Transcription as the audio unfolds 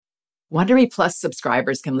Wondery Plus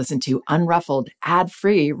subscribers can listen to Unruffled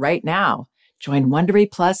ad-free right now. Join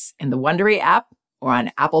Wondery Plus in the Wondery app or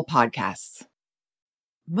on Apple Podcasts.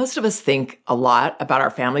 Most of us think a lot about our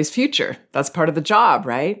family's future. That's part of the job,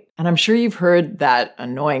 right? And I'm sure you've heard that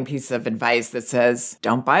annoying piece of advice that says,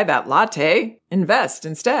 don't buy that latte, invest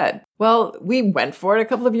instead. Well, we went for it a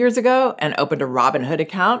couple of years ago and opened a Robinhood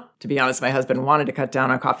account. To be honest, my husband wanted to cut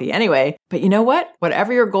down on coffee anyway. But you know what?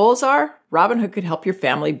 Whatever your goals are, Robinhood could help your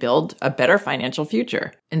family build a better financial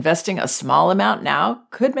future. Investing a small amount now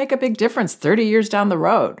could make a big difference 30 years down the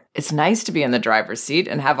road. It's nice to be in the driver's seat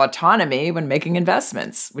and have autonomy when making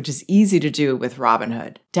investments, which is easy to do with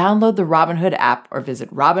Robinhood. Download the Robinhood app or visit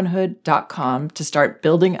Robinhood.com to start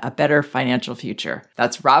building a better financial future.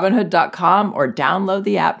 That's Robinhood.com or download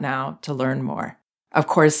the app now to learn more. Of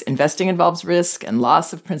course, investing involves risk and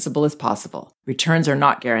loss of principal is possible. Returns are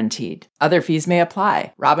not guaranteed. Other fees may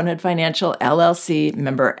apply. Robinhood Financial, LLC,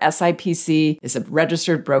 member SIPC, is a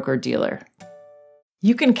registered broker-dealer.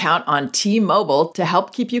 You can count on T-Mobile to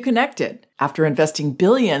help keep you connected. After investing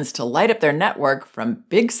billions to light up their network from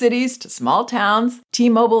big cities to small towns,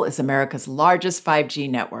 T-Mobile is America's largest 5G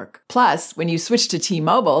network. Plus, when you switch to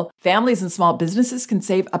T-Mobile, families and small businesses can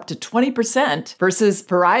save up to 20% versus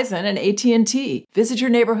Verizon and AT&T. Visit your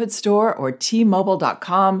neighborhood store or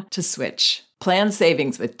T-Mobile.com to switch. Plan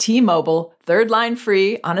savings with T-Mobile, third line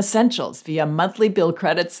free on essentials via monthly bill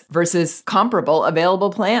credits versus comparable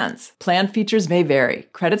available plans. Plan features may vary.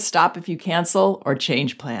 Credits stop if you cancel or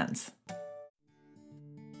change plans.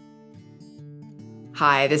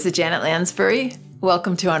 Hi, this is Janet Lansbury.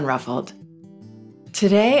 Welcome to Unruffled.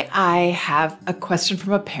 Today, I have a question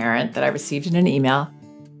from a parent that I received in an email,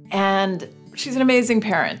 and she's an amazing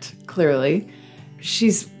parent, clearly.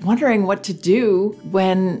 She's wondering what to do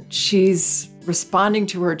when she's responding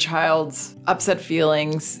to her child's upset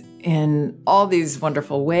feelings in all these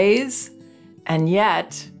wonderful ways, and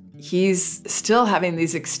yet he's still having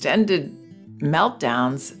these extended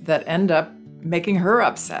meltdowns that end up making her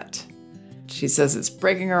upset. She says it's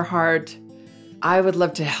breaking her heart. I would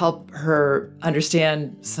love to help her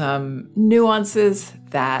understand some nuances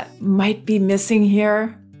that might be missing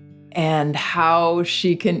here and how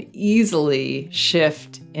she can easily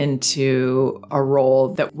shift into a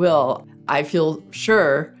role that will, I feel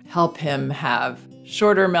sure, help him have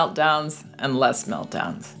shorter meltdowns and less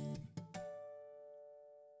meltdowns.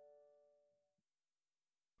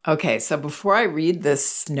 Okay, so before I read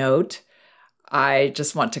this note, I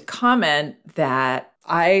just want to comment that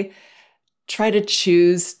I try to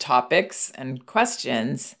choose topics and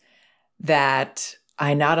questions that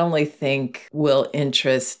I not only think will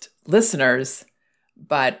interest listeners,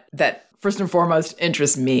 but that first and foremost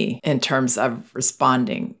interest me in terms of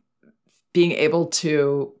responding. Being able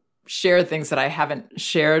to share things that I haven't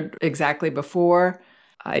shared exactly before.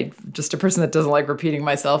 I'm just a person that doesn't like repeating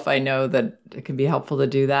myself. I know that it can be helpful to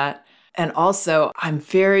do that. And also, I'm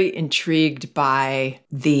very intrigued by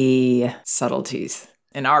the subtleties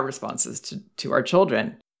in our responses to our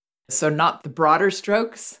children. So not the broader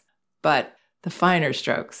strokes, but the finer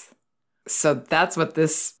strokes. So that's what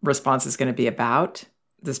this response is going to be about.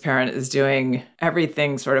 This parent is doing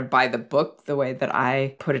everything sort of by the book, the way that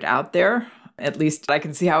I put it out there. At least I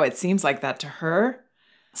can see how it seems like that to her.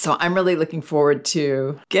 So I'm really looking forward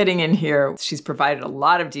to getting in here. She's provided a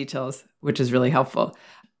lot of details, which is really helpful.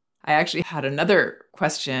 I actually had another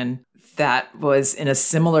question that was in a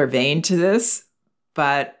similar vein to this,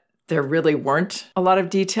 but there really weren't a lot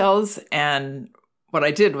of details. And what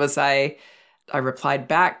I did was I replied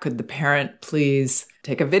back, could the parent please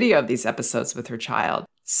take a video of these episodes with her child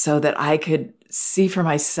so that I could see for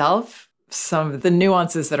myself some of the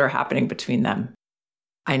nuances that are happening between them.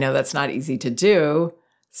 I know that's not easy to do,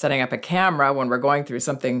 setting up a camera when we're going through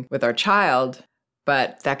something with our child,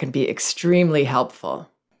 but that can be extremely helpful.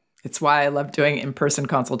 It's why I love doing in-person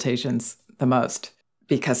consultations the most,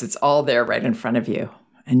 because it's all there right in front of you,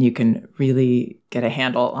 and you can really get a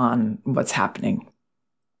handle on what's happening.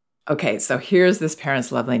 Okay, so here's this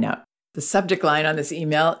parent's lovely note. The subject line on this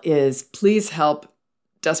email is, "Please help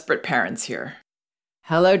desperate parents here."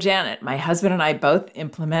 Hello, Janet. My husband and I both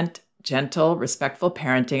implement gentle, respectful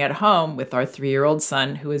parenting at home with our 3-year-old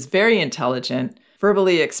son, who is very intelligent,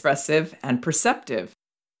 verbally expressive, and perceptive.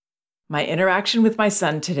 My interaction with my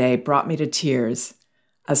son today brought me to tears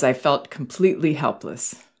as I felt completely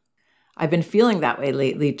helpless. I've been feeling that way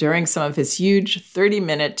lately during some of his huge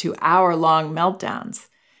 30-minute to hour-long meltdowns,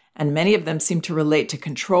 and many of them seem to relate to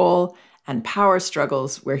control and power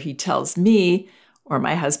struggles where he tells me or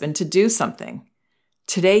my husband to do something.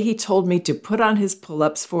 Today he told me to put on his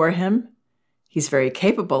pull-ups for him. He's very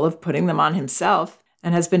capable of putting them on himself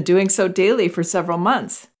and has been doing so daily for several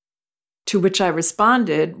months. To which I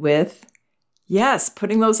responded with, "Yes,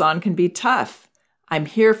 putting those on can be tough. I'm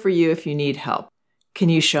here for you if you need help. Can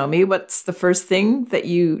you show me what's the first thing that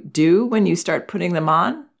you do when you start putting them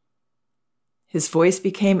on?" His voice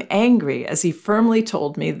became angry as he firmly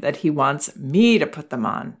told me that he wants me to put them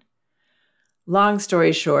on. Long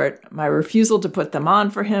story short, my refusal to put them on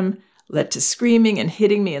for him led to screaming and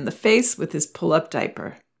hitting me in the face with his pull-up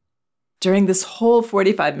diaper. During this whole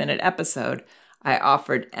 45-minute episode, I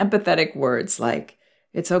offered empathetic words like,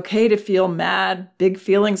 "It's okay to feel mad, big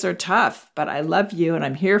feelings are tough, but I love you and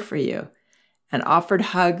I'm here for you," and offered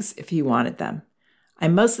hugs if he wanted them. I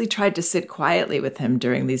mostly tried to sit quietly with him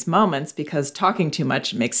during these moments because talking too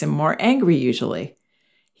much makes him more angry usually.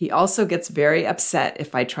 He also gets very upset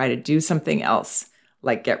if I try to do something else,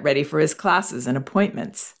 like get ready for his classes and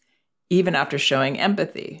appointments, even after showing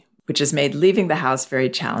empathy, which has made leaving the house very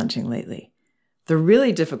challenging lately. The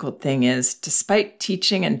really difficult thing is, despite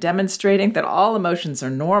teaching and demonstrating that all emotions are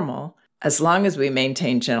normal, as long as we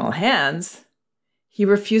maintain gentle hands, he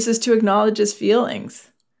refuses to acknowledge his feelings.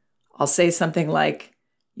 I'll say something like,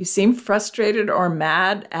 "You seem frustrated or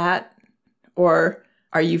mad at," or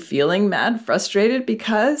 "Are you feeling mad, frustrated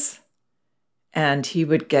because?" And he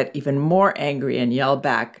would get even more angry and yell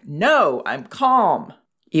back, "No, I'm calm,"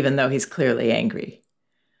 even though he's clearly angry.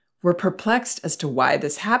 We're perplexed as to why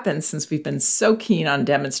this happens since we've been so keen on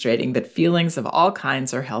demonstrating that feelings of all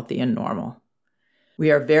kinds are healthy and normal.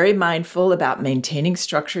 We are very mindful about maintaining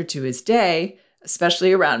structure to his day,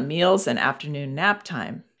 especially around meals and afternoon nap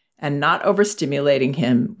time, and not overstimulating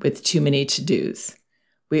him with too many to-dos.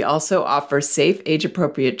 We also offer safe,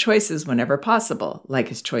 age-appropriate choices whenever possible, like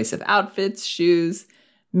his choice of outfits, shoes,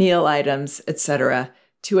 meal items, etc.,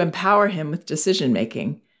 to empower him with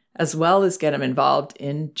decision-making, as well as get him involved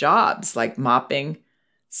in jobs like mopping,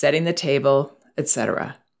 setting the table,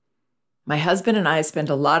 etc. My husband and I spend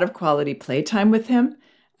a lot of quality playtime with him,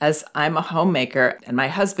 as I'm a homemaker and my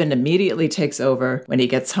husband immediately takes over when he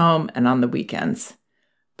gets home and on the weekends.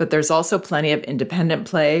 But there's also plenty of independent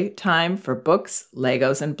play time for books,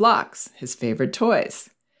 Legos, and blocks, his favorite toys.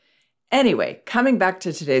 Anyway, coming back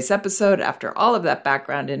to today's episode, after all of that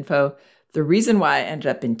background info, the reason why I ended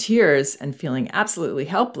up in tears and feeling absolutely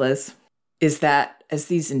helpless is that as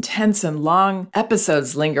these intense and long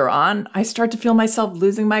episodes linger on, I start to feel myself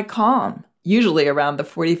losing my calm, usually around the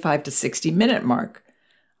 45 to 60-minute mark.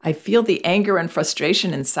 I feel the anger and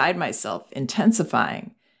frustration inside myself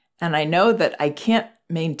intensifying, and I know that I can't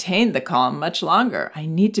maintain the calm much longer. I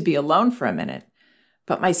need to be alone for a minute.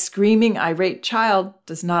 But my screaming, irate child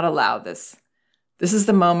does not allow this. This is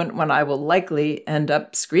the moment when I will likely end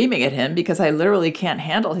up screaming at him because I literally can't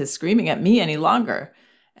handle his screaming at me any longer.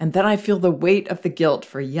 And then I feel the weight of the guilt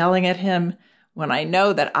for yelling at him when I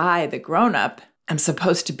know that I, the grown-up, am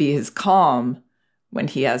supposed to be his calm when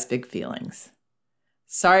he has big feelings.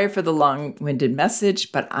 Sorry for the long-winded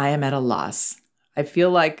message, but I am at a loss. I feel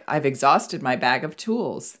like I've exhausted my bag of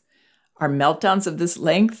tools. Are meltdowns of this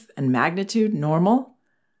length and magnitude normal?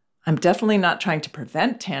 I'm definitely not trying to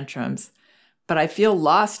prevent tantrums, but I feel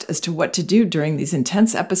lost as to what to do during these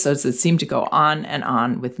intense episodes that seem to go on and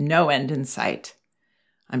on with no end in sight.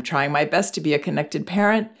 I'm trying my best to be a connected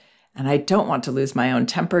parent, and I don't want to lose my own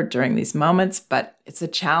temper during these moments, but it's a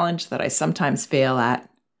challenge that I sometimes fail at.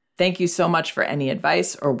 Thank you so much for any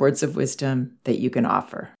advice or words of wisdom that you can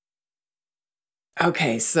offer.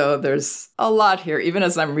 Okay, so there's a lot here. Even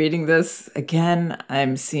as I'm reading this, again,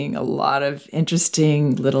 I'm seeing a lot of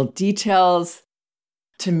interesting little details.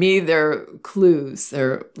 To me, they're clues.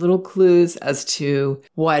 They're little clues as to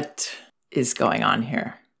what is going on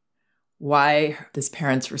here. Why this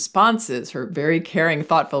parent's responses, her very caring,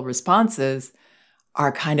 thoughtful responses,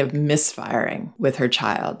 are kind of misfiring with her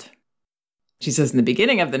child. She says in the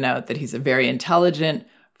beginning of the note that he's a very intelligent,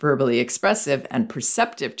 verbally expressive, and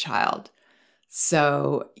perceptive child.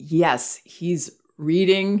 So yes, he's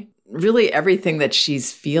reading really everything that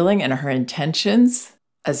she's feeling and her intentions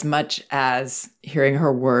as much as hearing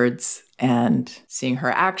her words and seeing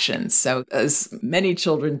her actions. So as many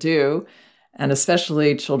children do, and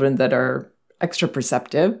especially children that are extra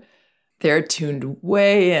perceptive, they're tuned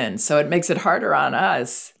way in. So it makes it harder on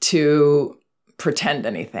us to pretend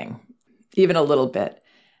anything, even a little bit.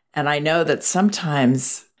 And I know that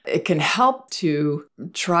sometimes it can help to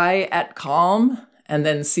try at calm and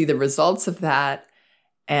then see the results of that.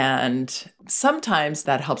 And sometimes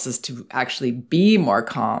that helps us to actually be more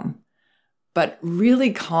calm. But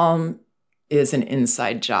really calm is an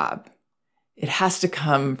inside job. It has to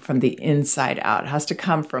come from the inside out. It has to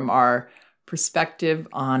come from our perspective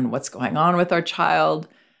on what's going on with our child,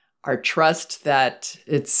 our trust that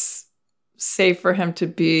it's safe for him to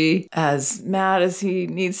be as mad as he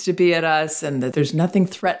needs to be at us, and that there's nothing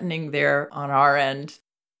threatening there on our end,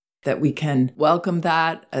 that we can welcome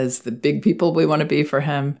that as the big people we want to be for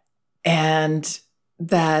him, and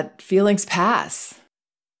that feelings pass.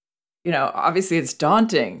 Obviously it's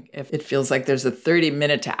daunting if it feels like there's a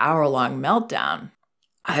 30-minute to hour-long meltdown.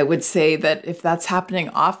 I would say that if that's happening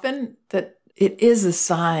often, that it is a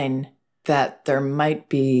sign that there might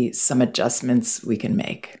be some adjustments we can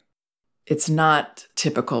make. It's not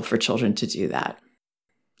typical for children to do that.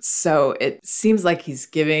 So it seems like he's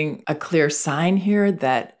giving a clear sign here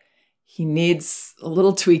that he needs a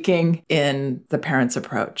little tweaking in the parent's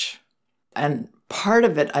approach. And part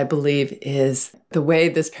of it, I believe, is the way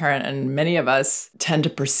this parent and many of us tend to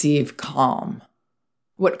perceive calm.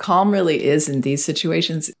 What calm really is in these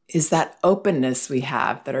situations is that openness we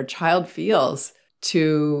have that our child feels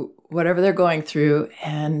to whatever they're going through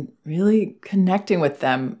and really connecting with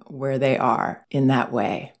them where they are in that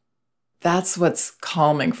way. That's what's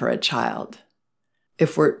calming for a child.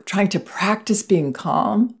 If we're trying to practice being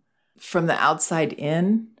calm from the outside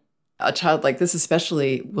in, a child like this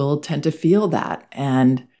especially will tend to feel that,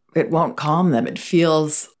 and it won't calm them. It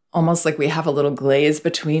feels almost like we have a little glaze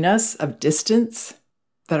between us of distance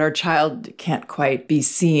that our child can't quite be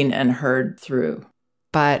seen and heard through.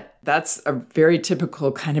 But that's a very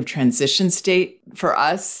typical kind of transition state for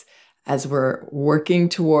us as we're working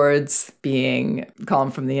towards being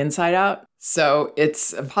calm from the inside out. So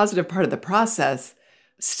it's a positive part of the process.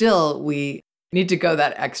 Still, we need to go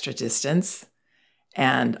that extra distance.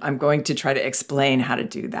 And I'm going to try to explain how to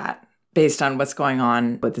do that based on what's going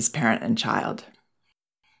on with this parent and child.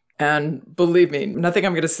 And believe me, nothing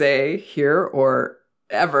I'm going to say here or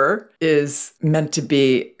ever is meant to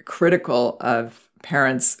be critical of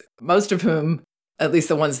parents, most of whom, at least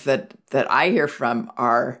the ones that I hear from,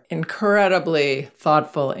 are incredibly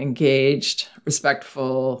thoughtful, engaged,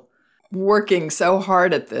 respectful, working so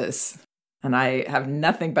hard at this. And I have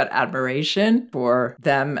nothing but admiration for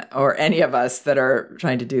them or any of us that are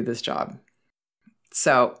trying to do this job.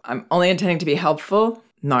 So I'm only intending to be helpful,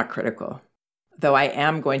 not critical. Though I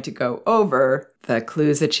am going to go over the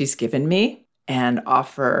clues that she's given me and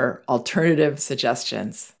offer alternative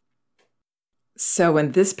suggestions. So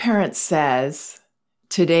when this parent says,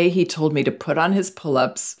 today he told me to put on his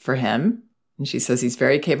pull-ups for him, and she says he's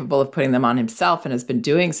very capable of putting them on himself and has been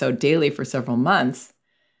doing so daily for several months,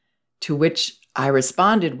 to which I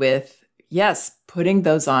responded with, yes, putting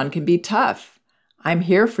those on can be tough. I'm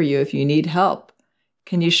here for you if you need help.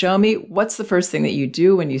 Can you show me what's the first thing that you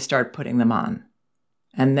do when you start putting them on?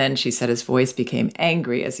 And then she said his voice became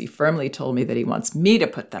angry as he firmly told me that he wants me to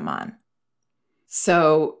put them on.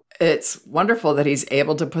 So it's wonderful that he's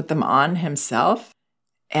able to put them on himself.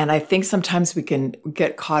 And I think sometimes we can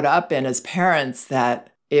get caught up in, as parents, that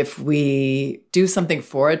if we do something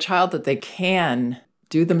for a child that they can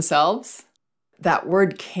do themselves, that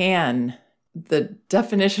word can, the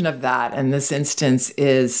definition of that in this instance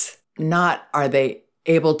is not are they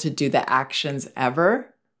able to do the actions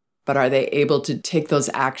ever, but are they able to take those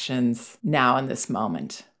actions now in this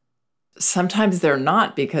moment? Sometimes they're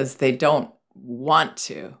not because they don't want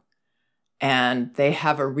to. And they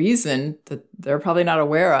have a reason that they're probably not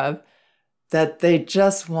aware of, that they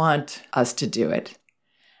just want us to do it.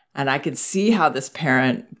 And I could see how this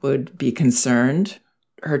parent would be concerned.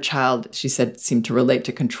 Her child, she said, seemed to relate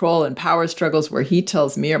to control and power struggles where he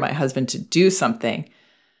tells me or my husband to do something.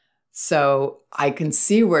 So I can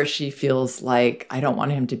see where she feels like I don't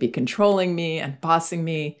want him to be controlling me and bossing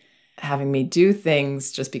me, having me do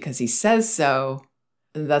things just because he says so.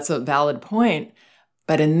 That's a valid point.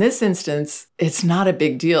 But in this instance, it's not a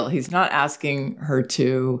big deal. He's not asking her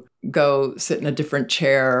to go sit in a different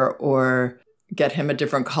chair or get him a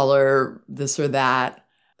different color, this or that,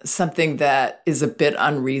 something that is a bit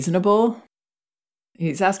unreasonable.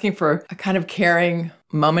 He's asking for a kind of caring,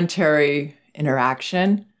 momentary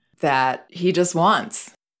interaction that he just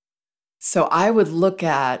wants. So I would look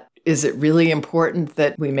at, is it really important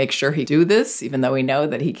that we make sure he do this, even though we know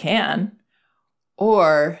that he can?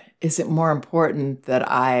 Or is it more important that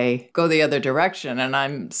I go the other direction? And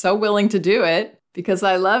I'm so willing to do it because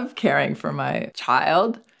I love caring for my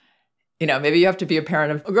child. You know, maybe you have to be a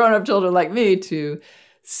parent of grown-up children like me to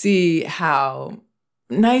see how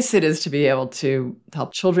nice it is to be able to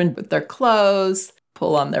help children with their clothes,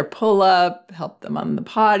 pull on their pull-up, help them on the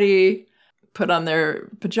potty, put on their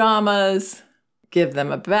pajamas, give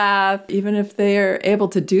them a bath, even if they are able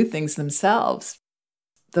to do things themselves.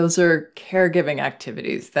 Those are caregiving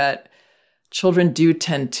activities that children do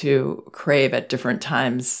tend to crave at different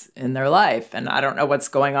times in their life. And I don't know what's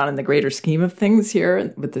going on in the greater scheme of things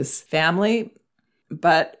here with this family,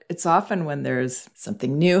 but it's often when there's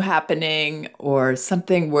something new happening or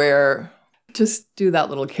something where just do that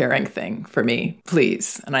little caring thing for me,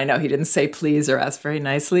 please. And I know he didn't say please or ask very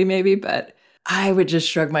nicely maybe, but I would just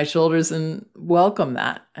shrug my shoulders and welcome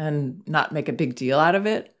that and not make a big deal out of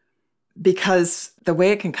it. Because the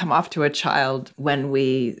way it can come off to a child when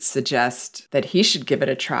we suggest that he should give it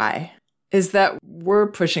a try is that we're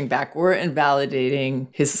pushing back, we're invalidating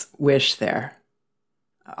his wish there.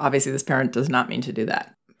 Obviously, this parent does not mean to do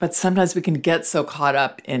that. But sometimes we can get so caught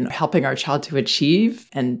up in helping our child to achieve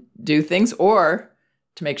and do things, or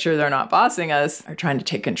to make sure they're not bossing us or trying to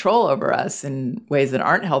take control over us in ways that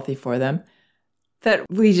aren't healthy for them, that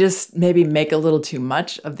we just maybe make a little too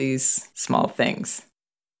much of these small things.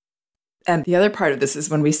 And the other part of this is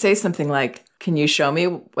when we say something like, can you show me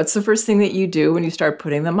what's the first thing that you do when you start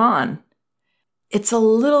putting them on? It's a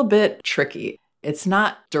little bit tricky. It's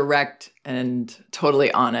not direct and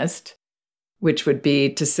totally honest, which would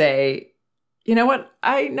be to say, you know what,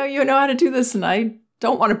 I know you know how to do this and I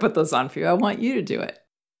don't want to put those on for you. I want you to do it.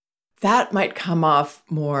 That might come off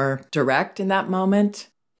more direct in that moment.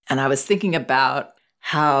 And I was thinking about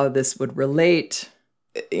how this would relate.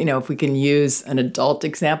 If we can use an adult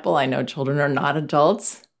example, I know children are not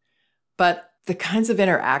adults, but the kinds of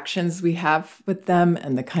interactions we have with them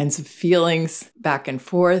and the kinds of feelings back and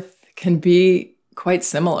forth can be quite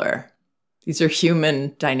similar. These are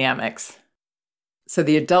human dynamics. So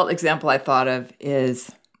the adult example I thought of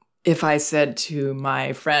is if I said to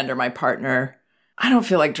my friend or my partner, I don't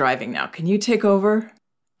feel like driving now. Can you take over?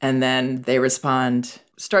 And then they respond,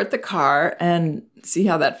 start the car and see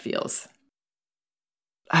how that feels.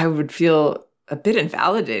 I would feel a bit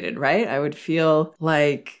invalidated, right? I would feel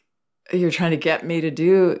like you're trying to get me to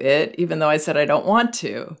do it, even though I said I don't want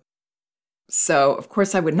to. So, of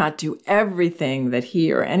course, I would not do everything that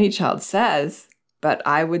he or any child says, but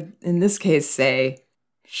I would, in this case, say,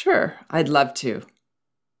 sure, I'd love to.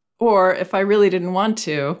 Or if I really didn't want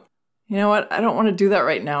to, you know what, I don't want to do that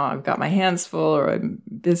right now. I've got my hands full or I'm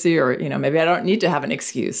busy or, maybe I don't need to have an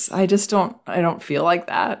excuse. I don't feel like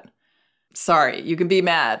that. Sorry, you can be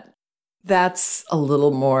mad. That's a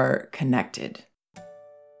little more connected.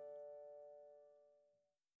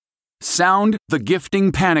 Sound the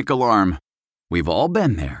gifting panic alarm. We've all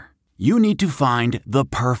been there. You need to find the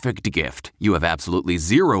perfect gift. You have absolutely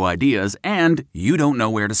zero ideas and you don't know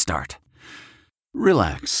where to start.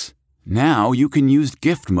 Relax. Now you can use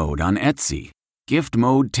gift mode on Etsy. Gift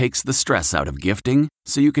mode takes the stress out of gifting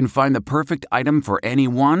so you can find the perfect item for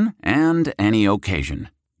anyone and any occasion.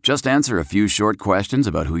 Just answer a few short questions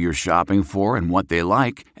about who you're shopping for and what they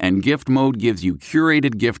like, and gift mode gives you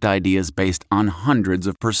curated gift ideas based on hundreds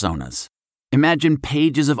of personas. Imagine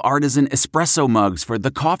pages of artisan espresso mugs for the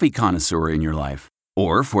coffee connoisseur in your life.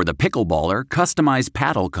 Or for the pickleballer, customized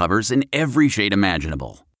paddle covers in every shade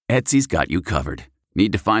imaginable. Etsy's got you covered.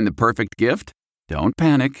 Need to find the perfect gift? Don't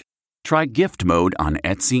panic. Try gift mode on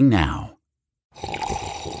Etsy now.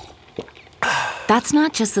 That's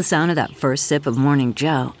not just the sound of that first sip of Morning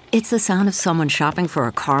Joe. It's the sound of someone shopping for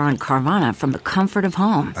a car on Carvana from the comfort of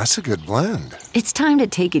home. That's a good blend. It's time to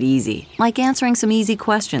take it easy, like answering some easy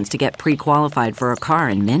questions to get pre-qualified for a car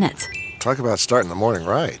in minutes. Talk about starting the morning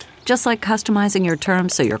right. Just like customizing your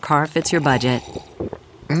terms so your car fits your budget.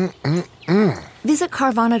 Visit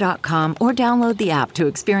Carvana.com or download the app to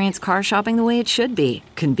experience car shopping the way it should be.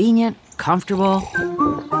 Convenient, comfortable.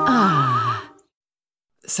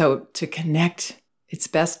 So to connect, it's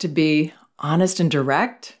best to be honest and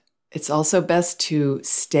direct. It's also best to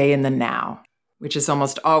stay in the now, which is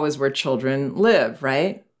almost always where children live,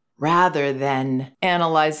 right? Rather than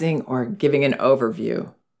analyzing or giving an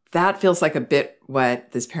overview. That feels like a bit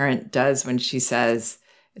what this parent does when she says,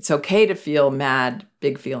 it's okay to feel mad,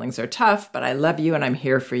 big feelings are tough, but I love you and I'm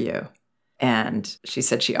here for you. And she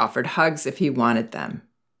said she offered hugs if he wanted them.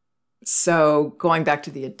 So going back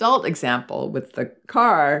to the adult example with the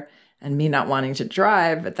car and me not wanting to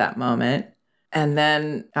drive at that moment, and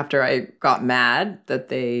then after I got mad that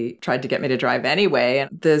they tried to get me to drive anyway, and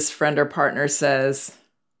this friend or partner says,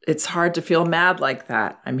 it's hard to feel mad like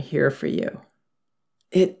that. I'm here for you.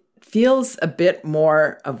 It feels a bit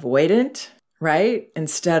more avoidant, right?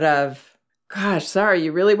 Instead of, gosh, sorry,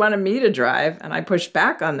 you really wanted me to drive, and I pushed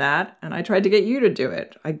back on that, and I tried to get you to do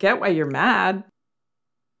it. I get why you're mad.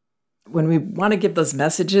 When we want to give those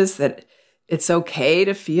messages that it's okay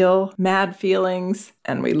to feel mad feelings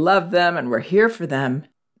and we love them and we're here for them,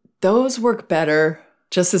 those work better,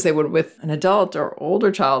 just as they would with an adult or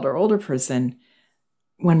older child or older person,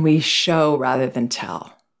 when we show rather than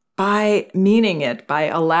tell. By meaning it, by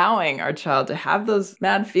allowing our child to have those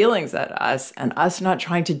mad feelings at us and us not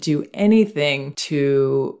trying to do anything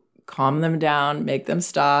to calm them down, make them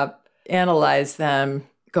stop, analyze them,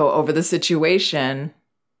 go over the situation.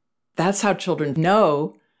 That's how children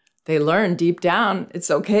know. They learn deep down it's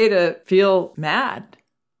okay to feel mad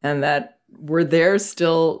and that we're there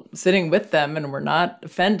still sitting with them and we're not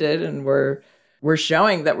offended and we're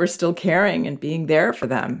showing that we're still caring and being there for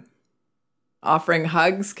them. Offering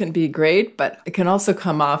hugs can be great, but it can also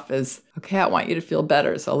come off as, okay, I want you to feel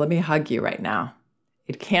better, so let me hug you right now.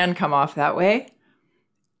 It can come off that way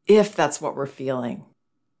if that's what we're feeling.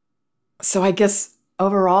 So I guess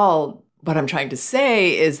overall, what I'm trying to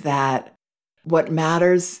say is that what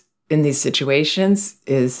matters in these situations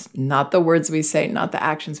is not the words we say, not the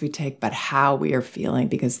actions we take, but how we are feeling,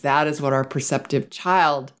 because that is what our perceptive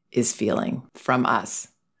child is feeling from us.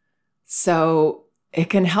 So it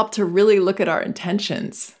can help to really look at our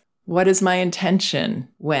intentions. What is my intention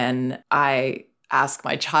when I ask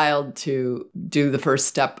my child to do the first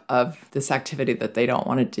step of this activity that they don't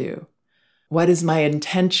want to do? What is my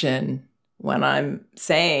intention when I'm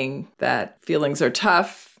saying that feelings are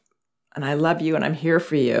tough and I love you and I'm here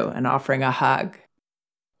for you and offering a hug?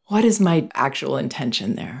 What is my actual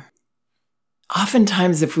intention there?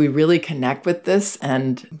 Oftentimes, if we really connect with this,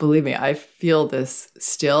 and believe me, I feel this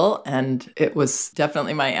still, and it was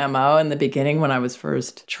definitely my MO in the beginning when I was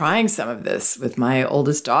first trying some of this with my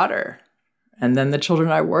oldest daughter, and then the children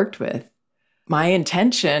I worked with. My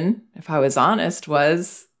intention, if I was honest,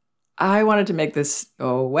 was I wanted to make this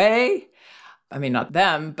go away. I mean, not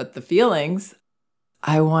them, but the feelings.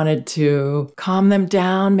 I wanted to calm them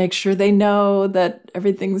down, make sure they know that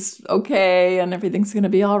everything's okay and everything's going to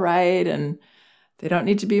be all right, and they don't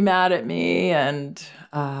need to be mad at me, and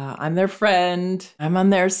I'm their friend. I'm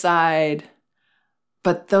on their side.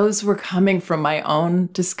 But those were coming from my own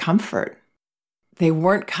discomfort. They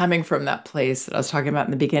weren't coming from that place that I was talking about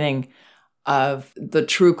in the beginning of the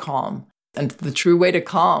true calm and the true way to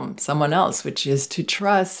calm someone else, which is to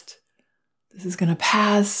trust this is going to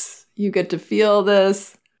pass. You get to feel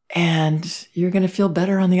this, and you're going to feel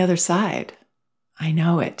better on the other side. I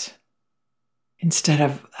know it. Instead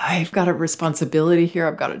of, I've got a responsibility here,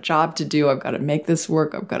 I've got a job to do, I've got to make this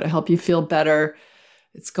work, I've got to help you feel better.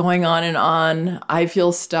 It's going on and on. I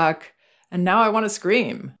feel stuck. And now I want to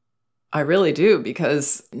scream. I really do,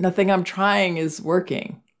 because nothing I'm trying is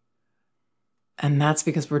working. And that's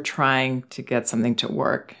because we're trying to get something to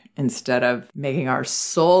work instead of making our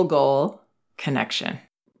sole goal connection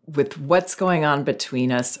with what's going on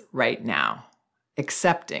between us right now.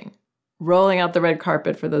 Accepting. Rolling out the red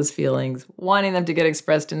carpet for those feelings, wanting them to get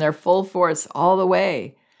expressed in their full force all the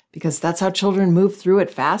way, because that's how children move through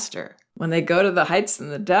it faster. When they go to the heights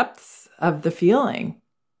and the depths of the feeling,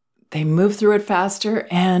 they move through it faster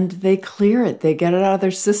and they clear it. They get it out of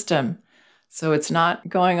their system. So it's not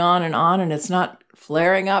going on and it's not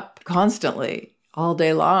flaring up constantly all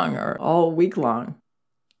day long or all week long.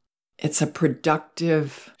 It's a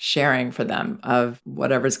productive sharing for them of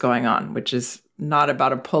whatever's going on, which is not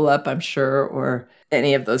about a pull-up, I'm sure, or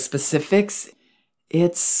any of those specifics.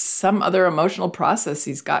 It's some other emotional process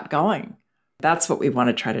he's got going. That's what we want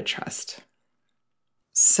to try to trust.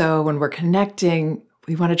 So when we're connecting,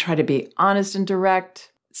 we want to try to be honest and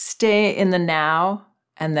direct, stay in the now,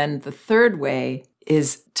 and then the third way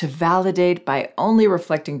is to validate by only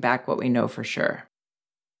reflecting back what we know for sure.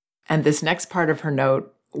 And this next part of her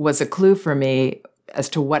note was a clue for me as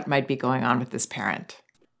to what might be going on with this parent.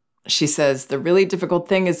 She says, the really difficult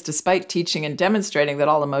thing is, despite teaching and demonstrating that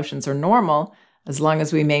all emotions are normal, as long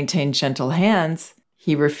as we maintain gentle hands,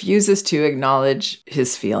 he refuses to acknowledge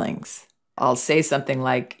his feelings. I'll say something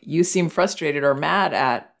like, you seem frustrated or mad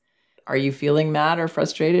at, are you feeling mad or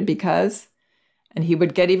frustrated because? And he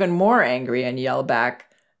would get even more angry and yell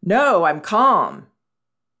back, no, I'm calm.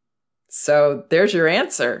 So there's your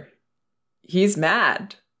answer. He's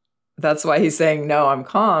mad. That's why he's saying, no, I'm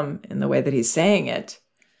calm in the way that he's saying it.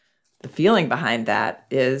 The feeling behind that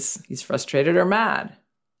is he's frustrated or mad.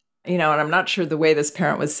 And I'm not sure the way this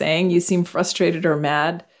parent was saying, you seem frustrated or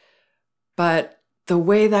mad, but the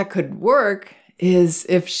way that could work is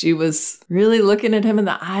if she was really looking at him in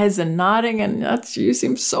the eyes and nodding, and you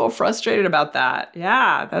seem so frustrated about that.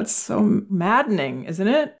 Yeah, that's so maddening, isn't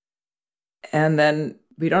it? And then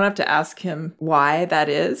we don't have to ask him why that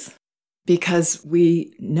is, because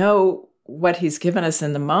we know what he's given us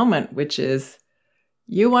in the moment, which is,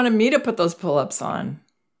 you wanted me to put those pull-ups on.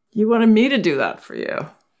 You wanted me to do that for you.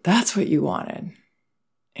 That's what you wanted.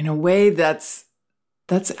 In a way that's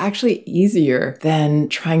actually easier than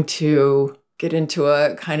trying to get into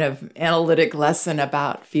a kind of analytic lesson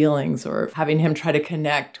about feelings or having him try to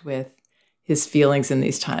connect with his feelings in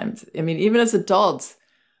these times. I mean, even as adults,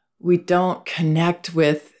 we don't connect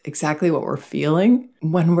with exactly what we're feeling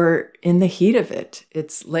when we're in the heat of it.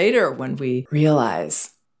 It's later when we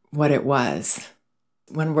realize what it was.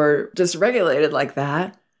 When we're dysregulated like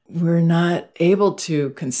that, we're not able to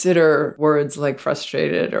consider words like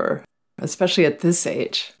frustrated, or especially at this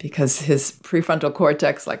age, because his prefrontal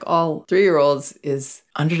cortex, like all 3-year-olds, is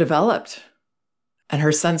underdeveloped. And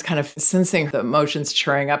her son's kind of sensing the emotions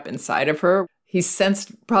churning up inside of her. He's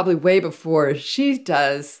sensed probably way before she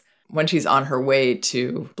does when she's on her way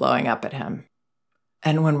to blowing up at him.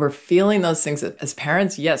 And when we're feeling those things as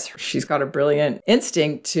parents, yes, she's got a brilliant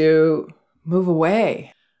instinct to move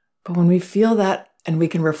away. But when we feel that and we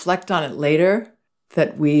can reflect on it later,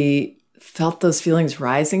 that we felt those feelings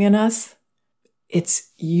rising in us,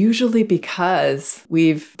 it's usually because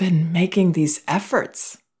we've been making these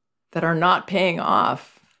efforts that are not paying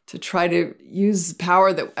off to try to use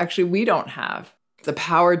power that actually we don't have. The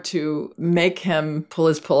power to make him pull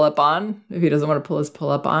his pull-up on. If he doesn't want to pull his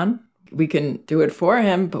pull-up on, we can do it for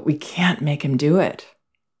him, but we can't make him do it.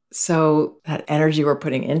 So that energy we're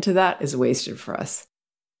putting into that is wasted for us.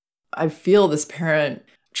 I feel this parent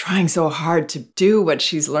trying so hard to do what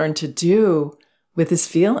she's learned to do with his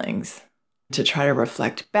feelings, to try to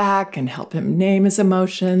reflect back and help him name his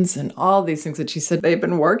emotions and all these things that she said they've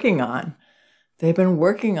been working on. They've been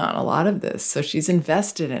working on a lot of this, so she's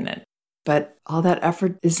invested in it. But all that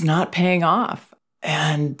effort is not paying off.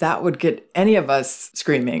 And that would get any of us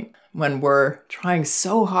screaming when we're trying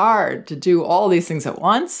so hard to do all these things at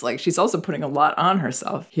once. Like, she's also putting a lot on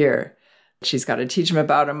herself here. She's got to teach him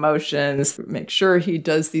about emotions, make sure he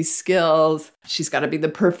does these skills. She's got to be the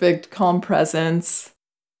perfect calm presence.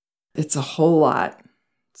 It's a whole lot.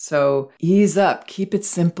 So ease up, keep it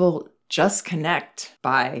simple, just connect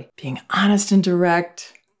by being honest and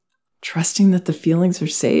direct, trusting that the feelings are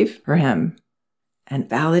safe for him, and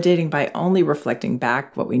validating by only reflecting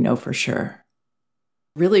back what we know for sure.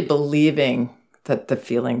 Really believing that the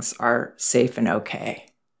feelings are safe and okay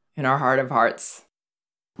in our heart of hearts.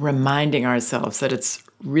 Reminding ourselves that it's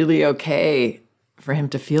really okay for him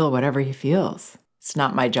to feel whatever he feels. It's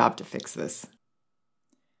not my job to fix this.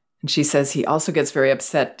 And she says he also gets very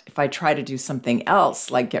upset if I try to do something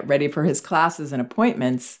else, like get ready for his classes and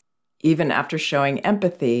appointments, even after showing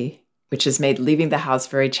empathy, which has made leaving the house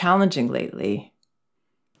very challenging lately.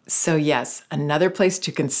 So yes, another place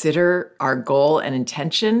to consider our goal and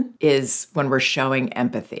intention is when we're showing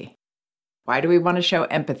empathy. Why do we want to show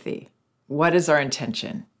empathy? What is our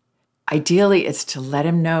intention? Ideally, it's to let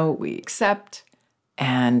him know we accept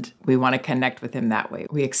and we want to connect with him that way.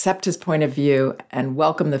 We accept his point of view and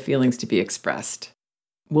welcome the feelings to be expressed.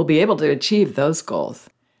 We'll be able to achieve those goals.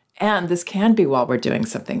 And this can be while we're doing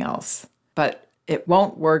something else. But it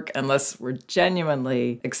won't work unless we're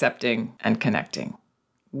genuinely accepting and connecting,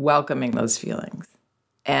 welcoming those feelings.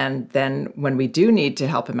 And then when we do need to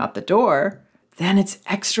help him out the door, then it's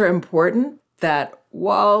extra important that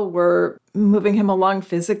while we're moving him along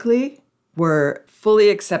physically, we're fully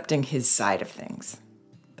accepting his side of things.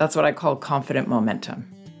 That's what I call confident momentum.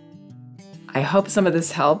 I hope some of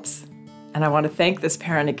this helps. And I want to thank this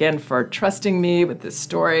parent again for trusting me with this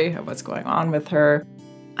story of what's going on with her.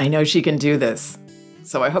 I know she can do this.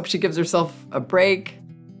 So I hope she gives herself a break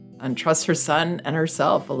and trusts her son and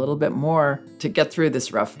herself a little bit more to get through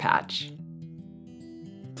this rough patch.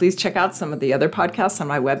 Please check out some of the other podcasts on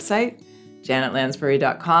my website,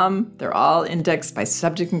 janetlansbury.com. They're all indexed by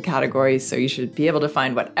subject and category, so you should be able to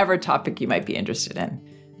find whatever topic you might be interested in.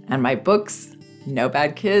 And my books, No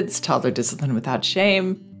Bad Kids, Toddler Discipline Without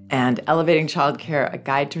Shame, and Elevating Childcare, A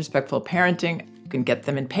Guide to Respectful Parenting. You can get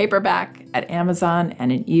them in paperback at Amazon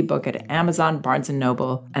and in ebook at Amazon, Barnes &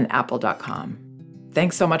 Noble, and Apple.com.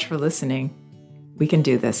 Thanks so much for listening. We can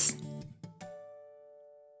do this.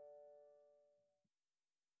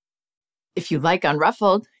 If you like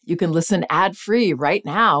Unruffled, you can listen ad-free right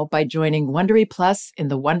now by joining Wondery Plus in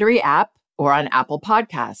the Wondery app or on Apple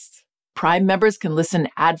Podcasts. Prime members can listen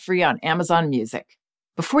ad-free on Amazon Music.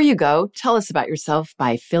 Before you go, tell us about yourself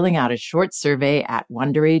by filling out a short survey at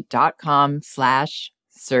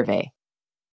Wondery.com/survey.